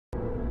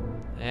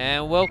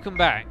And welcome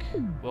back.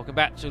 Welcome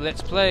back to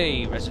Let's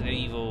Play Resident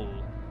Evil.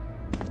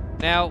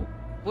 Now,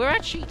 we're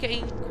actually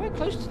getting quite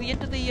close to the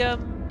end of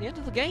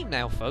the game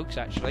now, folks.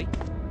 Actually,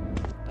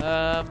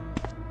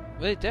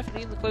 we're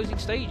definitely in the closing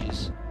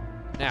stages.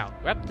 Now,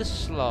 grab the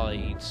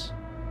slides.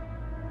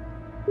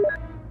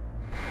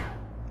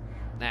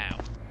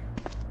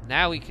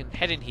 Now we can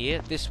head in here.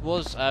 This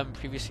was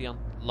previously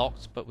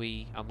unlocked, but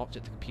we unlocked it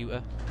at the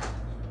computer.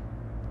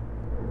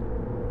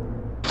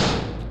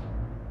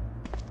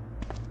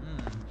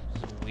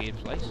 Weird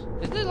place.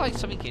 Isn't there like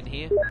something in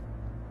here?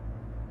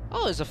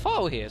 Oh, there's a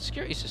file here.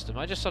 Security system.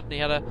 I just suddenly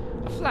had a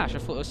flash. I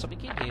thought there was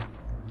something in here.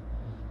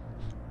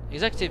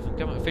 Executive and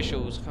government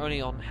officials only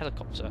on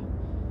helicopter.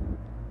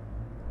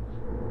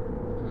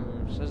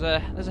 So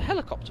there's a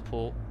helicopter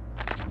port.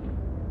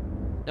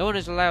 No one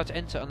is allowed to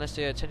enter unless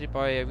they are attended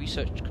by a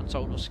research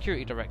consultant or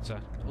security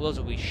director. All those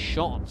will be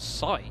shot on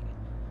sight.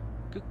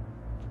 Good.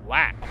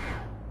 Wow.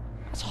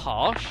 That's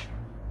harsh.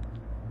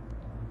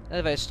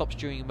 Elevator stops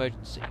during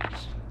emergencies.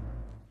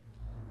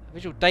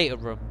 Visual data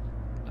room,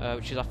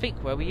 which is, I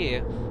think, where we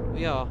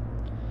are.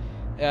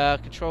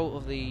 Control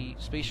of the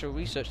Spatial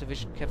Research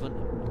Division,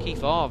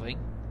 Keith Irving.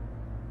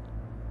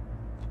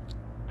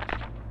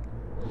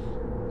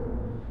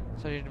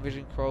 Surgeon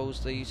Division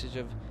controls the usage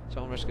of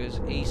Tom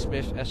Rescuers E.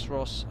 Smith, S.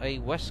 Ross, A.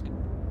 West.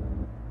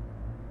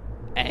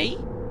 A?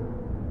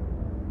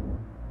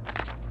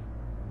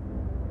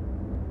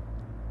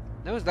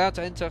 No one's allowed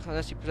to enter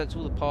unless he presents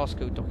all the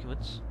passcode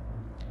documents.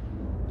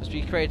 Must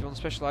be created on the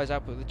specialised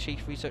output of the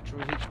chief researcher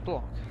of each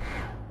block.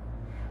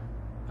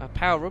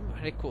 Power room,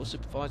 headquarters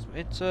supervisor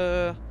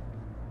enter.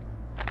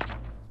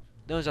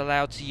 No one's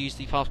allowed to use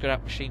the passcode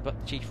out machine but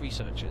the chief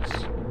researchers.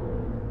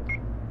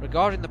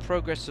 Regarding the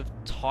progress of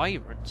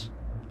Tyrant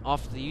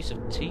after the use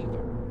of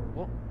T-room.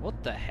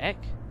 What the heck?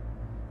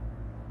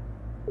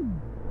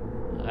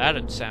 That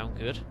didn't sound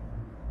good.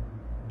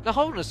 Now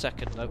hold on a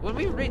second though. When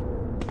we read,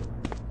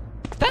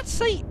 did that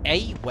say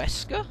A.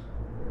 Wesker?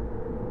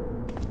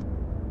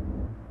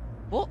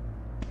 What?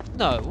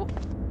 No.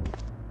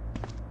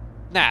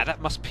 Nah, that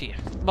must be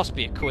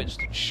a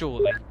coincidence,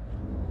 surely.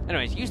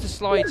 Anyways, use the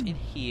slides in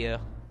here.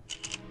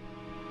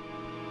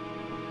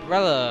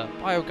 Umbrella,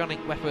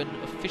 bioorganic weapon,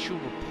 official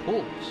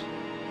report.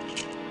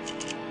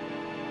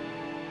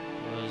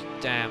 Those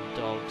damn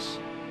dogs.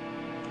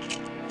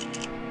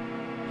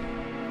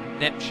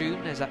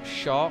 Neptune, there's that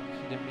shark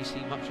you didn't really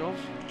see much of.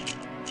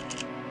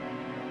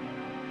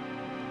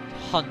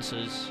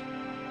 Hunters.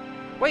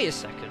 Wait a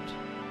second.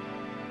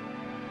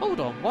 Hold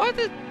on, why are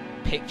there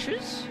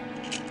pictures?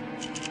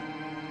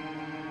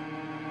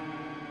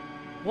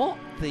 What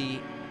the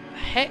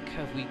heck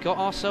have we got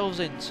ourselves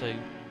into?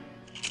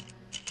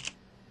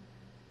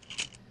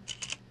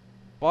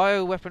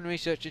 Bioweapon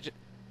research.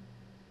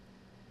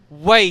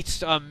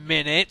 Wait a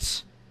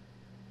minute!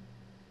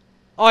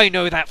 I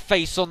know that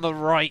face on the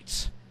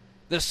right.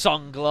 The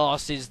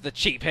sunglasses, the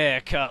cheap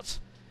haircut.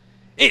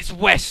 It's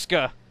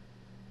Wesker!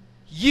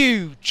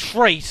 You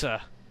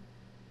traitor!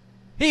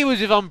 He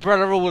was with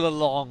Umbrella all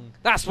along.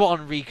 That's what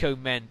Enrico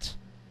meant.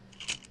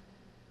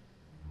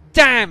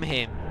 Damn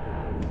him.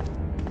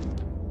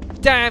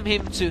 Damn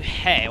him to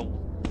hell.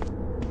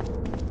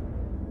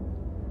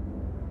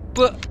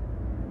 But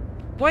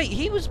wait,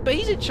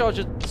 he's in charge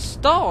of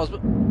stars.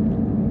 But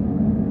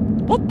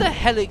what the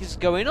hell is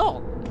going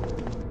on?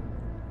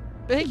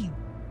 But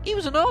he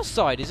was on our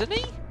side, isn't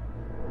he?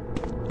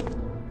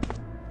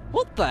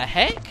 What the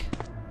heck?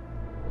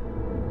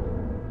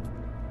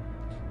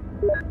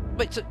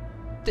 Wait,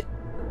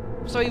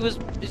 so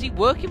is he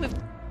working with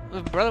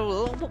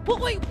Umbrella?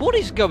 What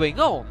is going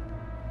on?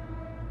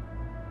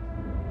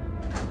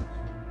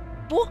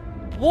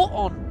 What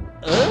on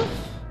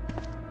earth?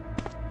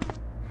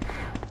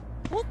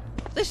 What?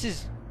 This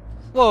is...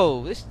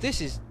 Whoa,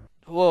 this is...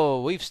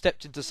 Whoa, we've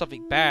stepped into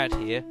something bad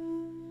here.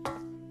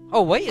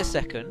 Oh, wait a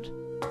second.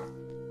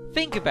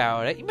 Think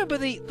about it. You remember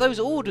those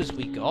orders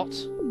we got?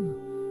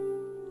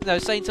 You know,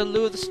 saying to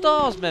lure the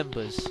STARS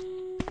members.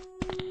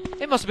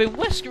 It must have been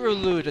Wesker who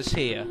lured us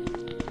here.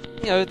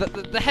 You know,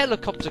 the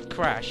helicopter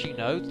crash, you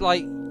know,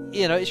 like,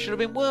 you know, it should have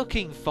been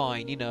working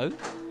fine, you know.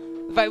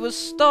 The fact it was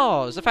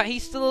STARS, the fact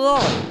he's still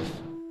alive.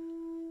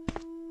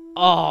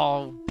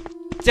 Oh,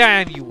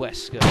 damn you,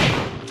 Wesker.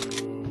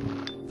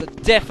 The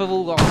death of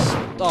all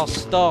our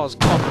STARS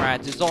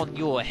comrades is on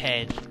your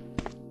head.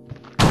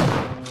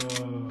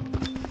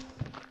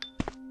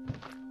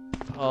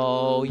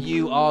 Oh,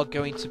 you are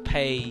going to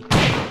pay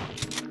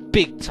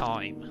big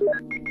time.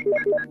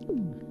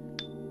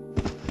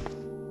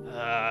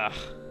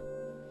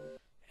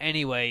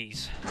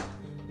 Anyways,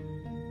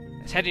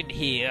 let's head in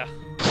here,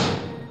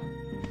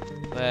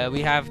 where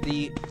we have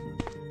the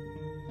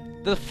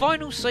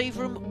final save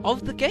room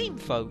of the game,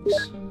 folks.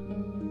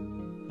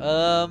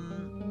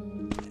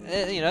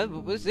 You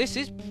know, this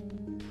is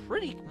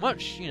pretty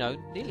much, you know,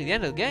 nearly the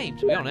end of the game,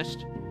 to be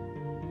honest.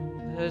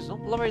 There's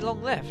not very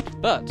long left,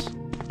 but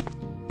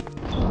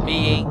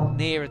being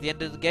near at the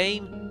end of the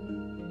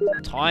game,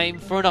 time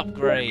for an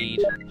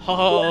upgrade.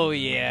 Oh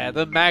yeah,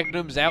 the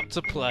Magnum's out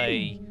to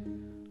play.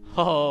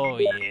 Oh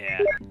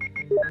yeah.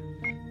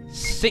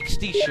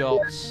 60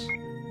 shots.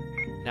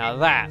 Now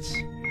that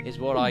is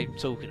what I'm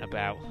talking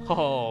about.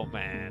 Oh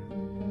man.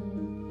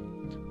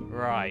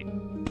 Right.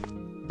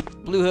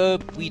 Blue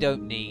herb we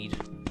don't need.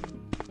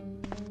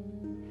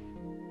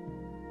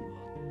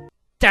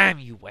 Damn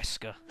you,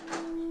 Wesker.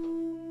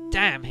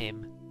 Damn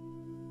him.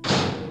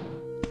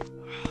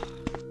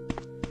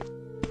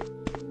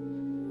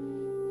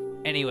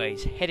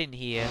 Anyways, head in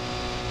here.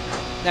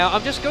 Now,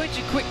 I'm just going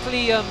to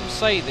quickly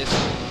say this.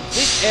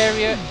 This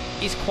area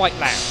is quite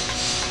loud.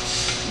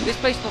 This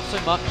place not so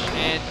much,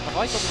 and have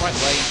I gone the right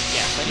way?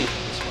 Yes, I need to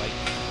go this way.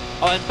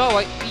 Oh, and by the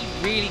way, be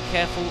really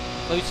careful.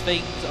 Those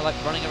things are like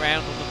running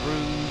around on the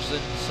roofs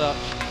and such.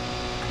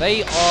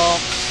 They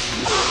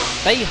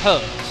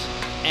hurt,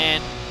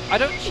 and I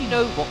don't actually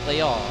know what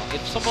they are.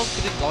 If someone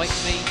could enlighten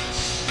me,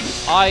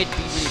 I'd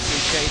be really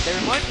appreciated. They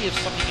remind me of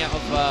something out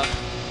of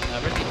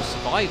Resi Evil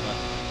Survivor.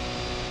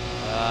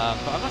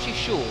 But I'm not actually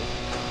sure.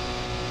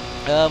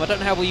 I don't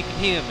know how well you can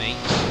hear me.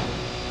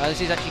 This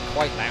is actually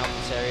quite loud,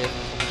 this area. That's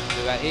what we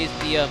should do. Here's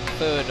the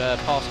third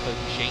passcode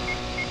machine.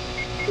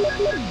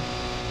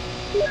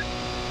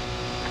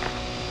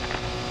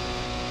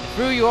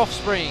 Through your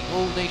offspring,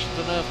 all nations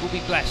on Earth will be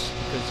blessed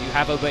because you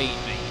have obeyed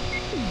me.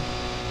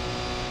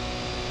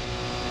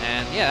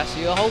 And yeah, that's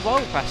your whole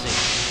Bible passage.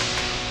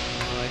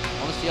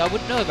 Honestly, I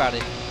wouldn't know about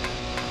it.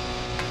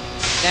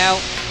 Now,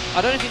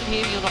 I don't know if you can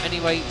hear me or not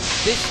anyway,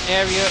 this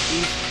area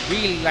is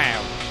really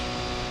loud.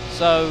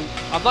 So,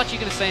 I'm not actually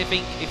going to say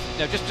anything,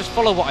 just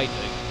follow what I do.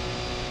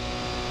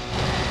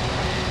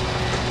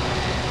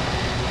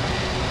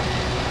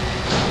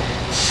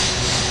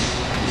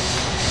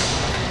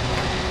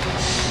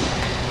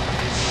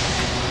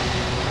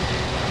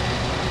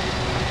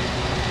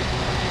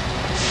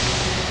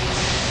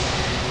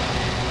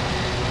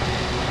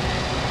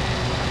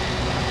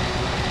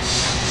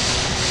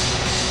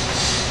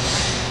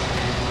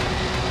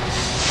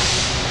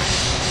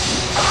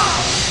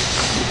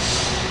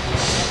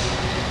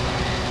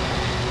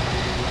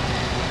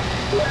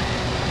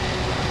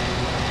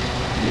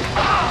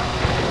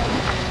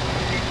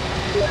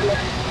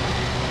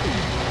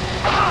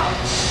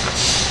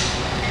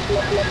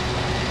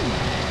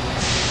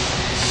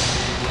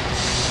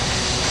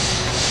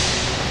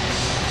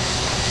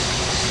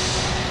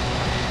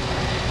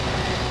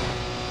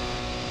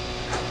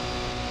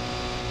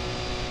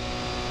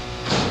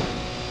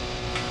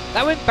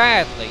 That went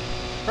badly.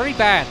 Very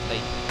badly.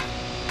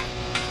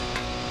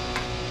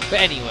 But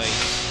anyways,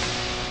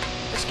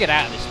 let's get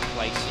out of this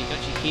place so you can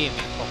actually hear me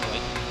properly.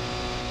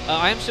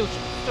 I am still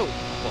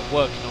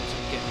working on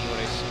getting the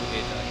audio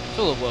sorted. It's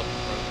all a work in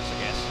progress, I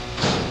guess.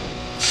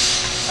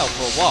 Oh,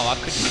 for a while I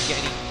couldn't even get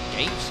any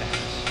game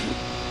sounds.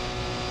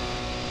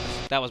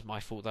 That was my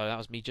fault though. That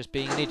was me just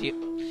being an idiot.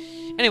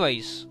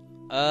 Anyways,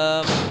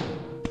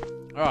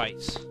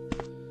 right.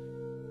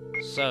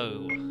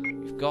 So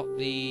we've got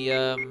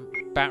the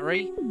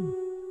battery.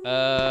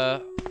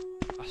 I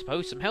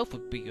suppose some health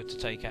would be good to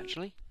take,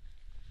 actually.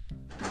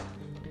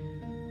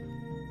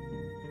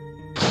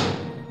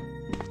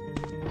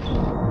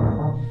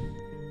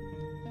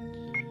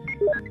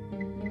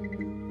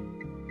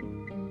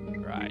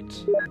 Right.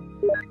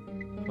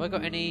 Have I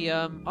got any,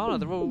 oh no,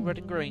 they're all red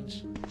and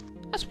greens.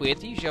 That's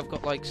weird, usually I've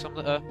got like some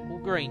that are all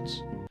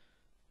greens.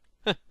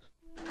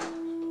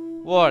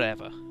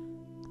 Whatever.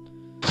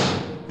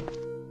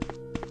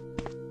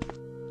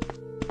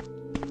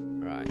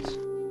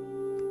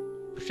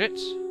 Push it.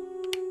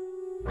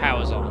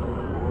 Power's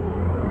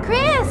on.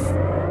 Chris!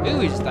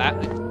 Who is that?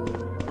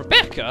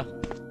 Rebecca?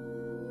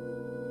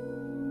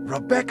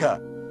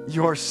 Rebecca,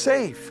 you're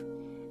safe.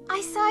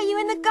 I saw you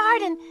in the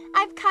garden.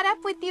 I've caught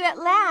up with you at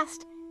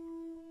last.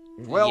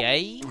 Well,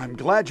 Yay? I'm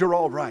glad you're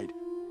all right.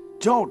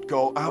 Don't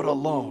go out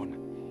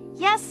alone.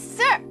 Yes,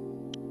 sir.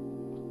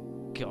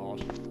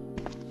 God.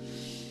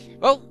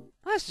 Well,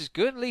 that's just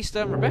good. At least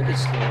Rebecca's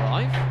still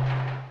alive.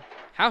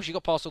 How she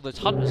got past all those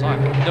hunters, I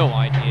have no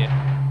idea.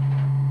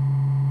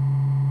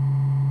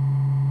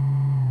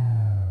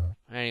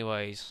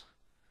 Anyways,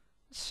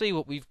 let's see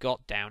what we've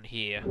got down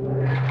here.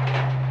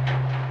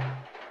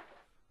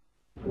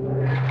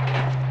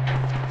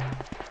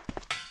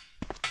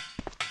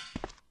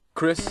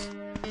 Chris,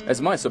 as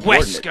my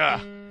subordinate,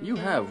 Wesker! you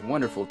have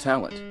wonderful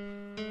talent.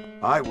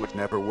 I would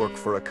never work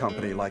for a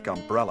company like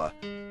Umbrella.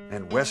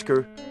 And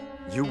Wesker,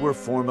 you were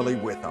formerly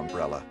with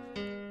Umbrella.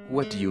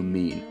 What do you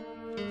mean?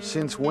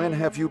 Since when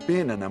have you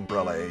been an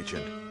Umbrella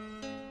agent?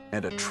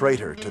 And a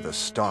traitor to the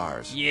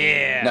stars?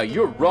 Yeah! Now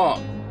you're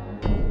wrong.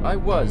 I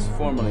was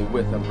formerly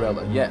with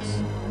Umbrella,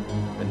 yes.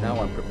 But now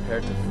I'm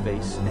prepared to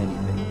face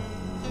anything.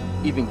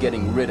 Even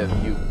getting rid of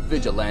you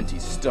vigilante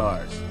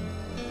stars.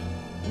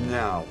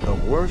 Now, the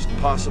worst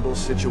possible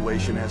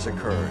situation has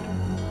occurred.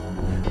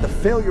 The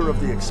failure of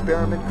the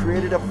experiment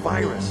created a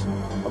virus,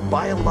 a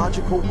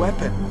biological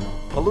weapon,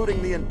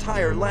 polluting the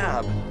entire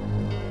lab.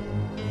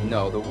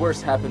 No, the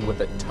worst happened with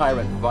the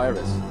tyrant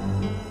virus.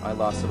 I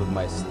lost some of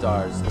my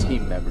star's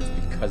team members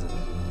because of it.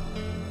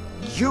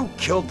 You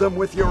killed them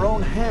with your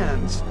own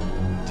hands.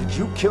 Did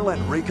you kill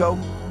Enrico?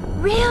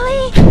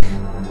 Really?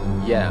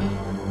 Yeah,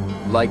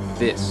 like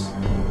this.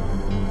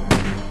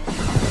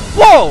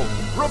 Whoa!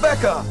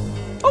 Rebecca!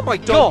 Oh my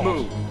Don't god!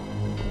 move.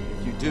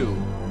 If you do,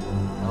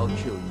 I'll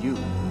kill you.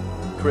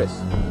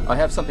 Chris, I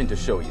have something to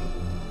show you.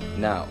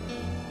 Now,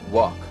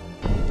 walk.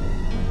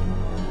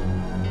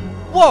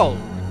 Whoa!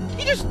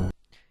 You just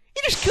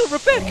killed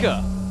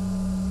Rebecca!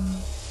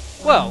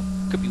 Well,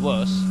 could be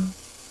worse.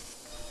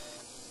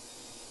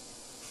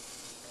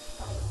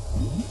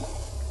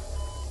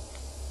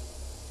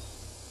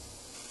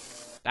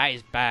 That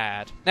is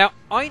bad. Now,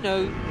 I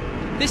know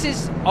this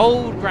is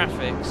old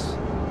graphics,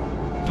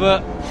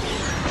 but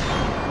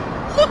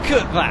look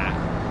at that!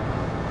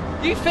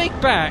 You think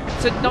back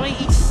to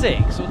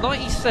 96 or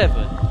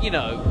 97, you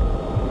know,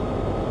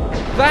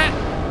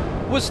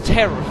 that was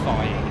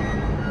terrifying.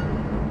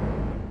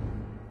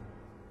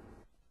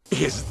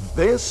 Is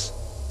this?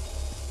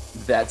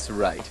 That's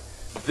right.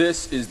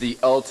 This is the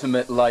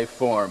ultimate life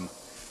form.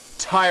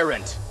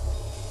 Tyrant.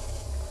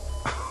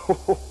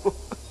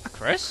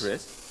 Chris?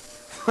 Chris?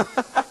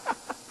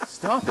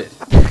 Stop it.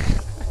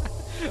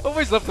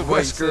 Always love the way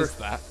he Wesker, says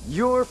that.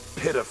 you're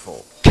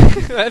pitiful.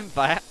 And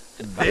that.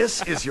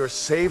 This is your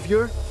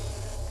savior?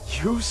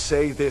 You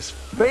say this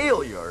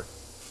failure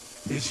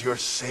is your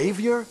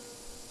savior?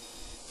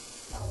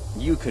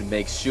 You can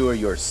make sure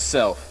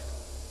yourself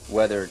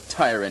whether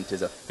Tyrant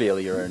is a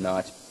failure or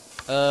not.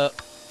 What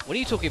are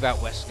you talking about,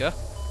 Wesker?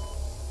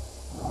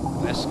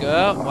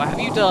 Wesker, what have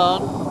you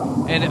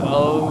done? And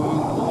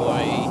oh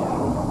boy.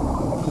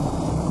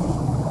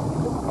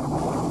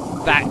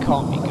 That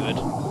can't be good.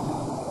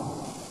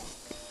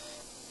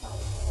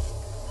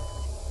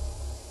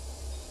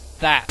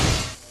 That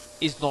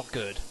is not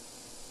good.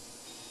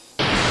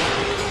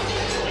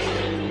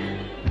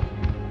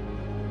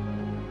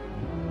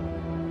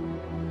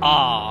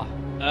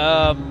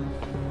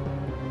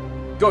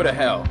 Go to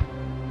hell.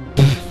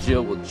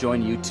 Jill will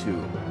join you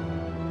too.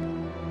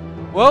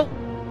 Well,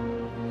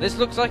 this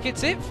looks like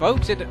it's it,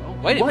 folks. Oh,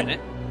 wait a What? minute.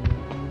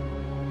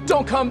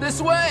 Don't come this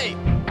way!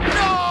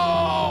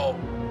 No!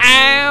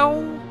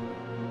 Ow!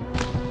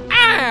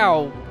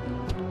 Ow!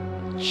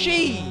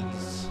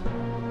 Jeez!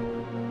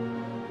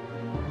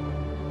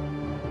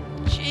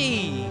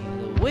 Gee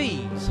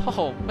Louise.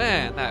 Oh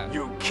man, that...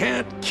 You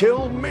can't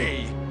kill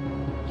me!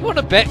 You want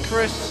to bet,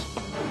 Chris?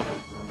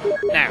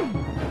 Now,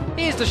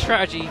 here's the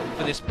strategy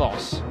for this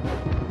boss.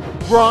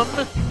 Run!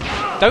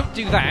 Don't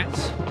do that,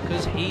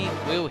 because he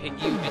will hit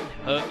you and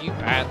hurt you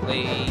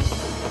badly.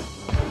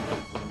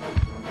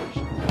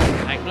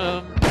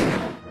 Magnum.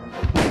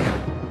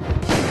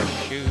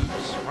 Shoot.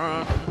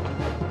 Run.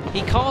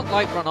 He can't,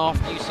 like, run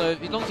after you, so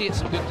as long as he gets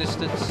some good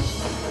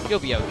distance, you'll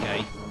be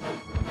okay.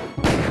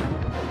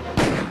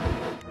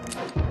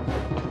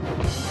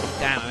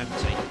 Damn,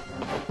 empty.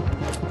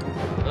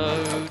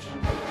 Load.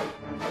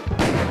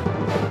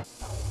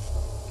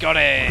 Got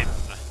him!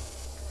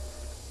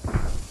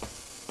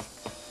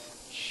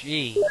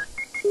 Gee.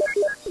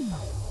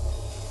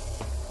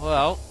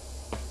 Well.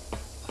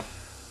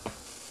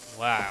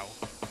 Wow.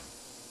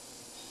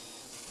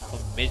 A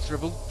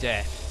miserable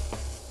death.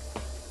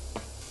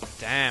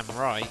 Damn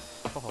right.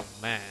 Oh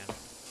man.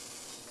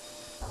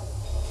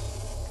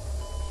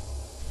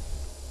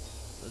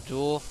 The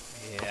door?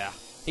 Yeah.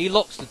 He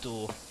locks the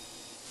door.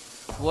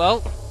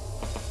 Well.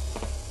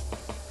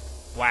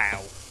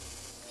 Wow.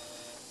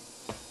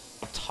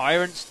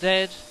 Tyrant's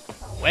dead.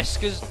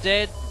 Wesker's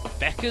dead.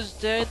 Becca's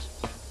dead.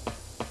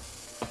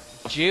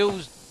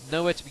 Jill's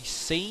nowhere to be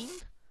seen.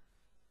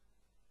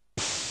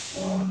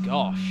 Oh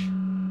gosh.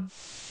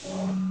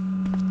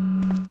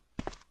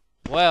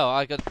 Well,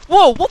 I got...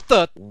 Whoa, what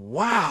the...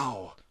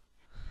 Wow!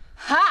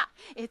 Ha!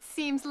 It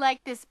seems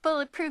like this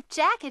bulletproof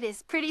jacket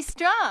is pretty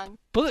strong.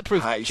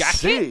 Bulletproof I jacket?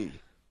 see.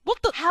 What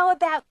the... How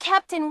about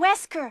Captain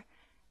Wesker?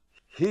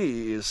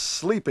 He is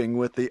sleeping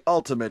with the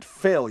ultimate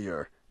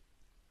failure.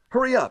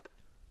 Hurry up!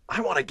 I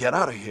want to get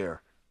out of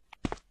here.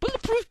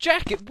 Bulletproof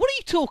jacket? What are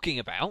you talking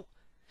about?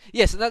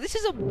 Yes, now this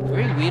is a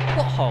very weird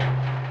plot hole.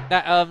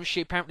 That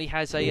she apparently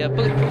has a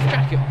bulletproof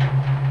jacket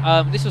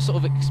on. This was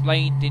sort of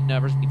explained in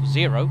Resident Evil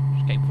 0,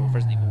 which came before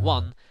Resident Evil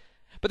 1.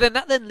 But then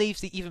that then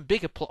leaves the even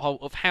bigger plot hole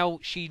of how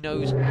she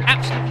knows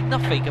absolutely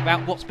nothing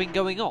about what's been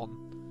going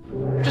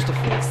on. Just a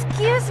thought.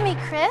 Excuse me,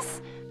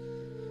 Chris.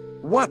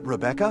 What,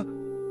 Rebecca?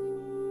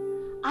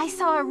 I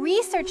saw a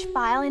research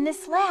file in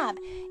this lab.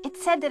 It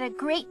said that a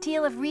great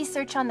deal of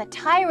research on the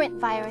Tyrant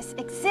virus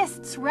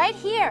exists right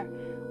here.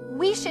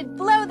 We should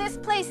blow this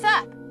place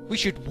up. We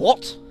should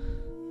what?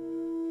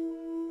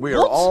 We are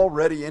What?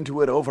 already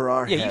into it over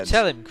our Yeah, heads. you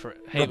tell him,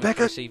 Rebecca,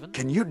 Chris, even.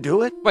 can you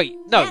do it? Wait,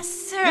 no. Yes,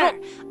 sir. You're not-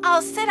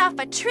 I'll set off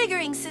a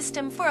triggering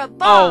system for a Oh,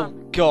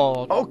 bomb.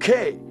 God.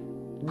 Okay.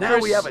 Now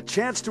we Chris. have a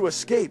chance to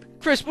escape.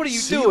 Chris, what are you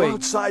See you doing?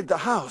 outside the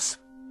house.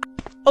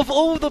 Of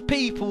all the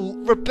people,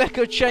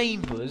 Rebecca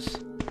Chambers?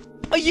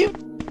 Are you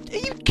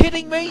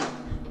kidding me?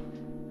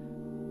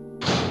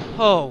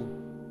 Oh,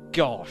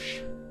 gosh.